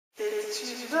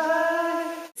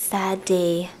Sad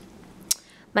day.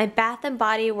 My Bath and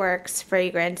Body Works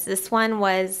fragrance. This one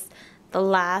was the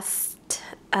last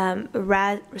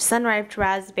sun-ripe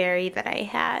raspberry that I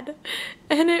had,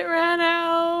 and it ran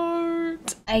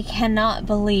out. I cannot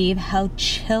believe how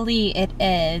chilly it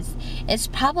is. It's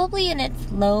probably in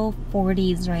its low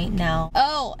 40s right now.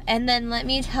 Oh, and then let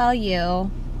me tell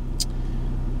you,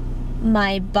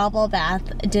 my bubble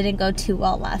bath didn't go too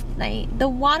well last night. The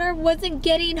water wasn't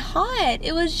getting hot.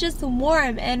 It was just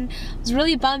warm, and I was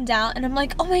really bummed out, and I'm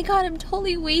like, oh my god, I'm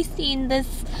totally wasting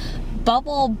this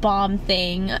bubble bomb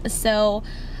thing. So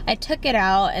I took it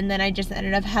out, and then I just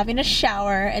ended up having a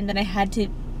shower, and then I had to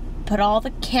put all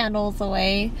the candles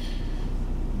away.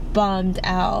 Bummed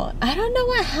out. I don't know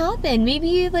what happened.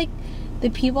 Maybe like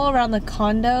the people around the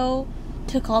condo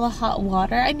took all the hot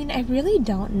water. I mean, I really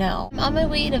don't know. I'm on my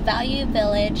way to Value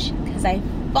Village because I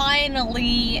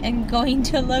finally am going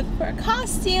to look for a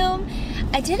costume.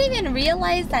 I didn't even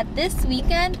realize that this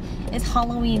weekend is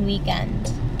Halloween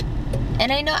weekend.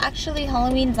 And I know actually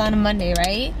Halloween's on a Monday,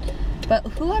 right? But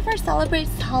whoever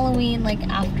celebrates Halloween like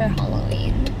after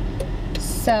Halloween.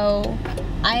 So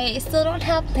I still don't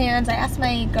have plans. I asked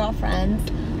my girlfriends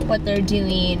what they're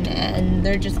doing, and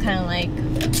they're just kind of like,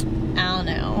 I don't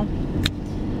know.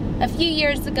 A few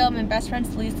years ago, my best friend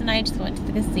Selena and I just went to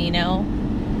the casino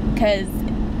because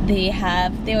they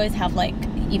always have like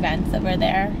events over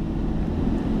there.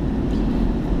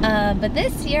 But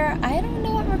this year, I don't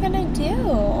know what we're gonna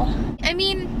do. I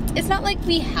mean, it's not like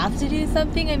we have to do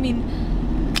something. I mean,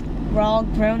 we're all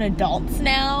grown adults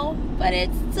now, but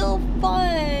it's still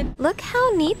fun. Look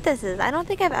how neat this is. I don't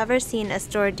think I've ever seen a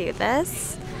store do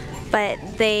this, but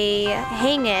they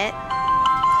hang it.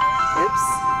 Oops.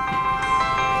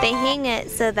 They hang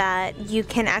it so that you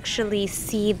can actually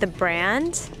see the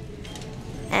brand.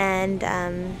 And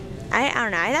I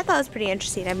don't know, I thought that was pretty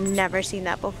interesting. I've never seen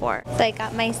that before. So I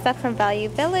got my stuff from Value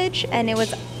Village, and it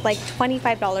was like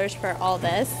 $25 for all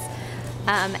this.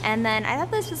 And then I thought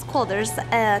this was cool. There's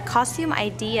costume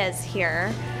ideas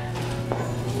here.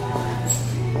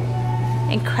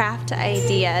 And craft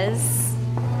ideas.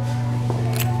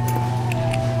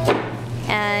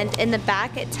 And in the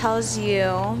back it tells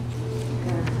you,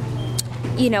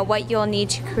 you know, what you'll need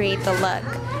to create the look.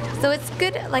 So it's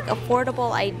good, like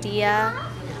affordable idea.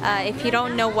 If you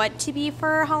don't know what to be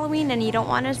for Halloween and you don't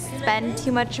want to spend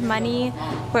too much money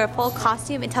for a full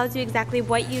costume, it tells you exactly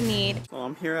what you need. So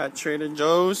I'm here at Trader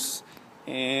Joe's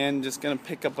and just gonna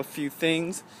pick up a few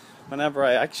things. Whenever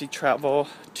I actually travel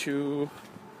to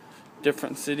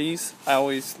different cities, I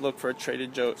always look for a Trader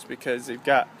Joe's because they've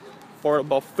got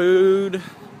affordable food,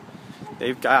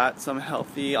 they've got some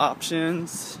healthy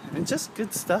options, and just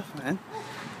good stuff, man.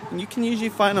 And you can usually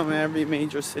find them in every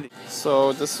major city.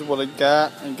 So this is what I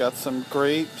got. I got some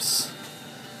grapes,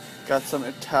 got some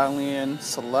Italian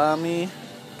salami,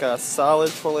 got a salad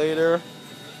for later.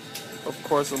 Of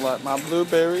course, I like my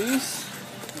blueberries.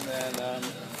 And then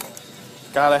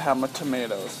gotta have my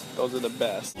tomatoes. Those are the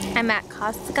best. I'm at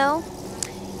Costco,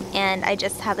 and I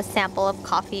just have a sample of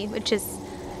coffee, which is,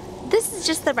 this is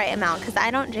just the right amount because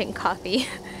I don't drink coffee.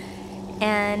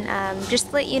 And just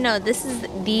to let you know, this is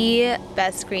the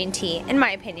best green tea, in my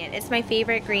opinion. It's my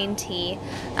favorite green tea.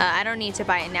 I don't need to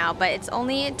buy it now, but it's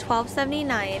only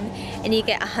 $12.79, and you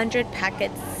get 100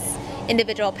 packets,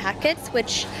 individual packets,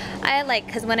 which I like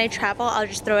because when I travel, I'll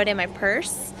just throw it in my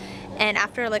purse. And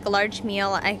after like a large meal,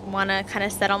 I want to kind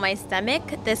of settle my stomach.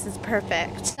 This is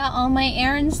perfect. Got all my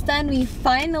errands done. We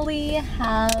finally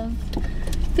have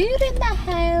food in the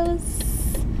house.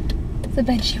 So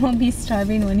Benji won't be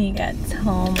starving when he gets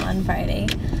home on Friday.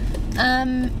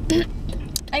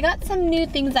 I got some new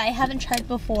things I haven't tried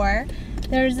before.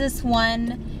 There's this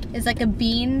one, it's like a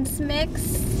beans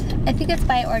mix. I think it's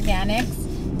by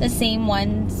Organics. The same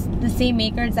ones, the same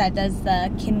makers that does the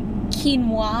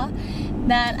quinoa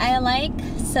that I like.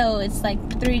 So it's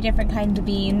like 3 different kinds of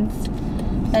beans.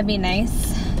 That'd be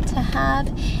nice to have.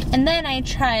 And then I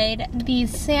tried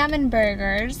these salmon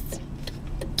burgers.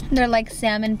 They're like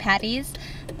salmon patties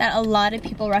that a lot of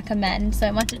people recommend, so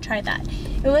I want to try that.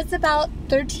 It was about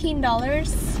 $13 or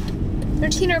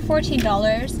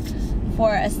 $14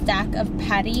 for a stack of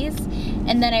patties,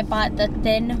 and then I bought the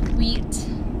thin wheat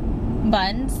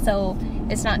buns, so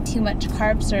it's not too much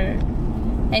carbs or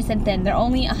nice and thin. They're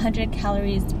only 100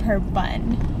 calories per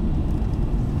bun.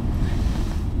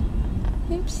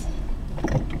 Oops.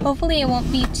 Hopefully it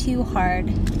won't be too hard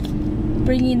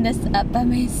bringing this up by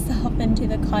myself into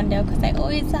the condo because I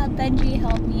always have Benji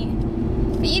help me.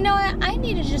 But you know what? I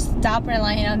need to just stop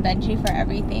relying on Benji for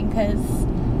everything because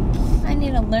I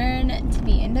need to learn to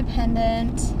be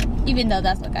independent, even though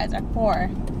that's what guys are for.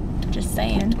 Just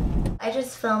saying. I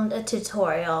just filmed a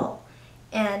tutorial,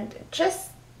 and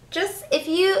just if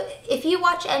you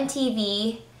watch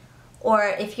MTV, or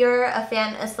if you're a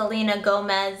fan of Selena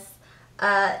Gomez,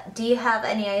 do you have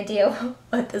any idea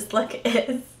what this look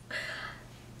is?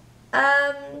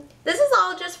 This is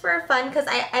all just for fun because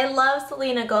I love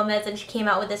Selena Gomez, and she came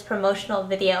out with this promotional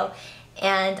video,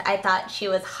 and I thought she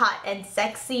was hot and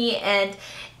sexy, and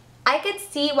I could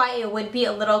see why it would be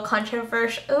a little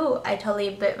controversial. Ooh, I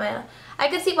totally bit my... I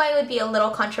could see why it would be a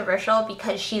little controversial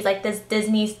because she's like this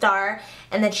Disney star,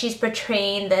 and then she's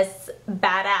portraying this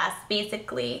badass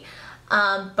basically.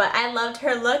 But I loved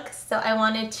her look, so I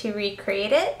wanted to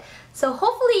recreate it. So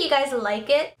hopefully you guys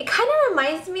like it. It kind of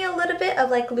reminds me a little bit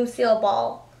of like Lucille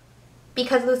Ball,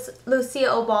 because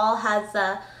Lucille Ball has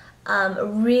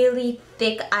really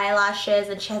thick eyelashes,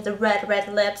 and she has the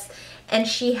red lips, and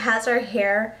she has her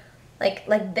hair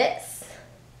like this.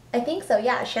 I think so,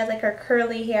 yeah. She has like her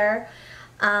curly hair,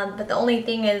 but the only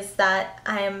thing is that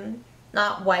I'm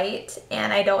not white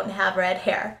and I don't have red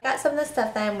hair. I got some of the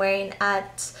stuff that I'm wearing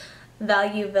at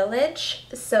Value Village.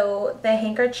 So the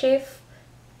handkerchief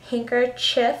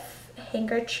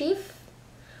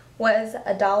was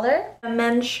 $1. The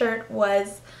men's shirt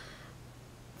was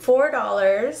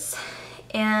 $4,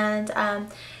 and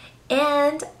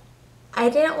I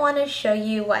didn't want to show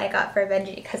you what I got for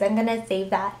Benji because I'm gonna save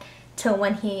that till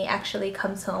when he actually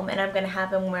comes home, and I'm gonna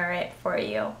have him wear it for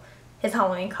you, his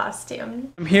Halloween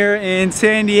costume. I'm here in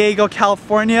San Diego,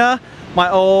 California, my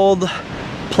old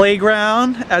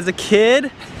playground as a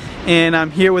kid, and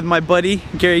I'm here with my buddy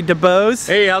Gary DeBose.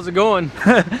 Hey, how's it going?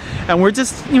 And we're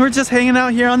just hanging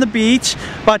out here on the beach,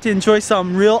 about to enjoy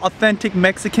some real authentic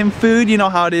Mexican food. You know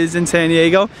how it is in San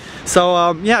Diego.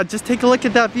 So yeah, just take a look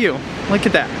at that view. Look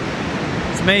at that.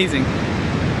 It's amazing.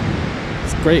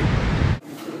 It's great.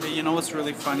 You know what's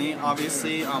really funny?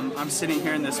 Obviously, I'm sitting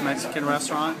here in this Mexican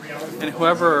restaurant, and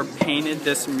whoever painted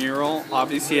this mural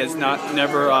obviously has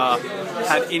never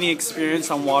had any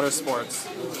experience on water sports.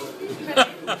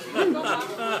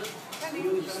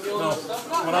 No,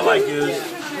 what I like is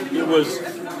it was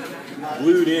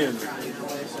glued in.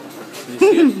 You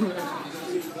see it?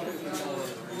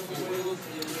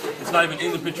 It's not even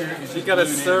in the picture. You got a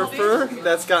surfer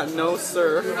that's got no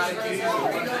surf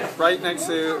right next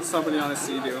to somebody on a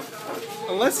sea-doo.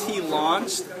 Unless he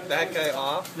launched that guy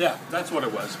off. Yeah, that's what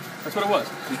it was. That's what it was.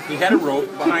 He had a rope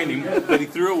behind him that he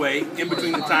threw away in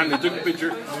between the time they took the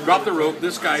picture, dropped the rope,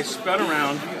 this guy spun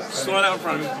around, slid out in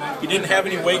front of him. He didn't have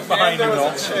any weight behind him at all.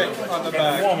 And there was a chick on the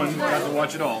back. And a woman got to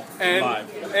watch it all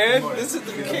live. And this is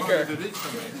the kicker.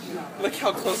 Look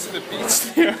how close to the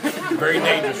beach they are. Very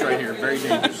dangerous right here. Very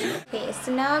dangerous. Okay,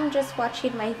 so now I'm just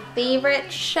watching my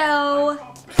favorite show,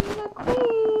 King of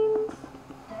Queens.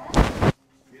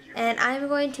 And I'm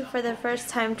going to, for the first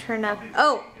time, turn up...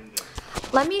 Oh!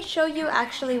 Let me show you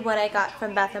actually what I got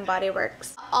from Bath & Body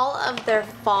Works. All of their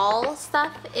fall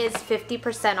stuff is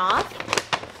 50% off.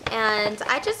 And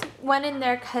I just went in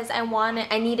there because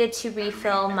I needed to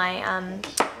refill my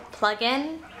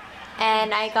plug-in.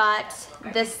 And I got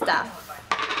this stuff.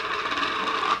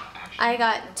 I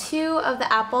got 2 of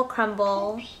the apple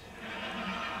crumble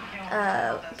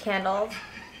candles.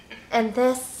 And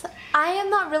this, I am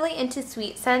not really into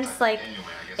sweet scents, like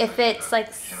if it's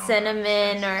like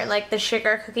cinnamon or like the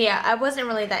sugar cookie. I wasn't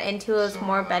really that into it. It was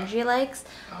more Benji likes,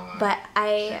 but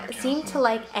I seem to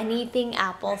like anything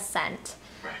apple scent.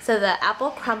 So the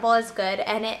apple crumble is good,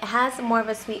 and it has more of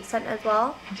a sweet scent as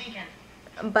well.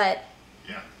 But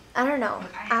I don't know,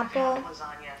 apple,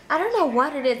 I don't know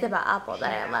what it is about apple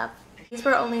that I love. These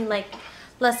were only like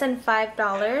less than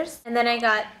 $5. And then I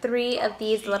got 3 of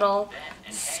these little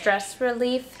stress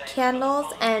relief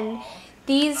candles, and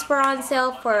these were on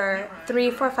sale for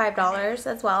 $3 for $5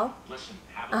 as well.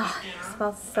 Oh, it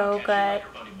smells so good.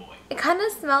 It kind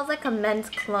of smells like a men's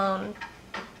cologne.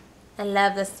 I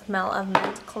love the smell of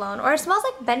men's cologne. Or it smells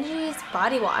like Benji's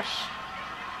body wash.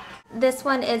 This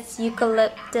one is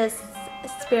eucalyptus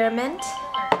spearmint.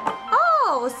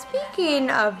 Oh, speaking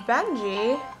of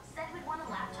Benji.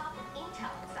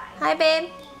 Hi, babe.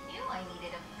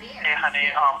 Hey,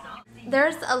 honey.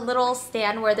 There's a little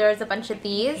stand where there's a bunch of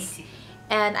these,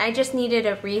 and I just needed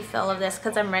a refill of this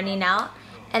because I'm running out.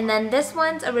 And then this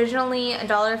one's originally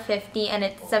 $1.50 and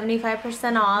it's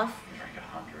 75% off.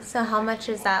 So how much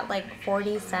is that? Like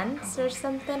 40 cents or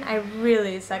something? I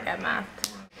really suck at math.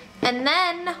 And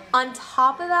then on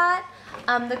top of that,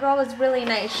 the girl was really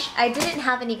nice. I didn't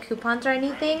have any coupons or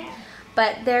anything,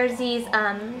 but there's these,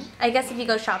 I guess if you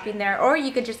go shopping there, or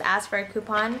you could just ask for a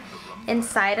coupon.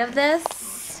 Inside of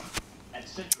this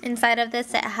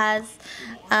it has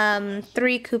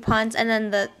 3 coupons, and then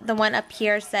the one up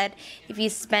here said if you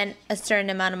spent a certain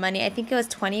amount of money, I think it was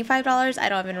 $25, I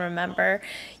don't even remember,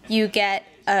 you get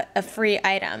a free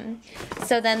item.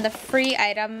 So then the free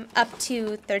item up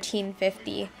to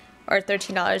 $13.50 or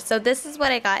 $13. So this is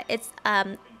what I got. It's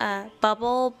a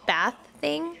bubble bath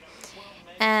thing,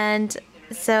 and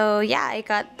so yeah, I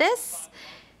got this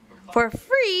for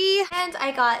free, and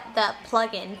I got the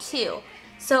plug-in too.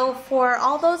 So for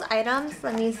all those items,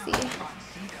 let me see.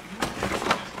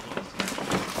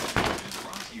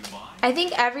 I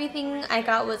think everything I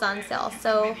got was on sale.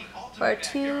 So for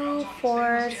 2,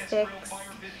 4, 6,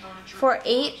 for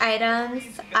 8 items,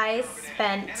 I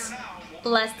spent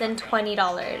less than $20.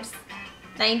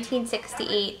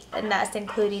 $19.68, and that's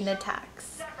including the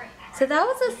tax. So that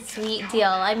was a sweet deal.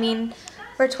 I mean,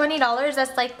 for $20,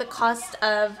 that's like the cost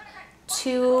of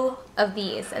 2 of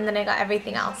these, and then I got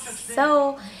everything else.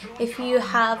 So if you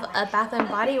have a Bath &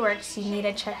 Body Works, you need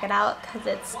to check it out because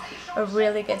it's a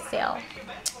really good sale.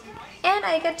 And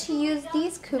I get to use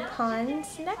these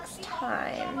coupons next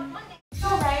time.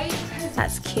 Alright.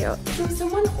 That's cute. So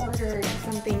someone ordered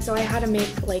something, so I had to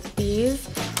make like these.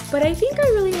 But I think I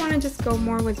really want to just go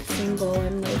more with single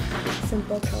and like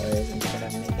simple colors instead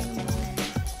of making them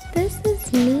all. This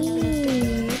is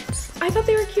neat. I thought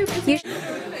they were cute because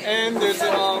And there's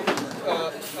a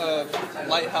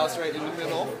lighthouse right in the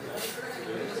middle.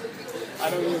 I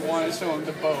don't even want to show them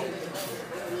the boat.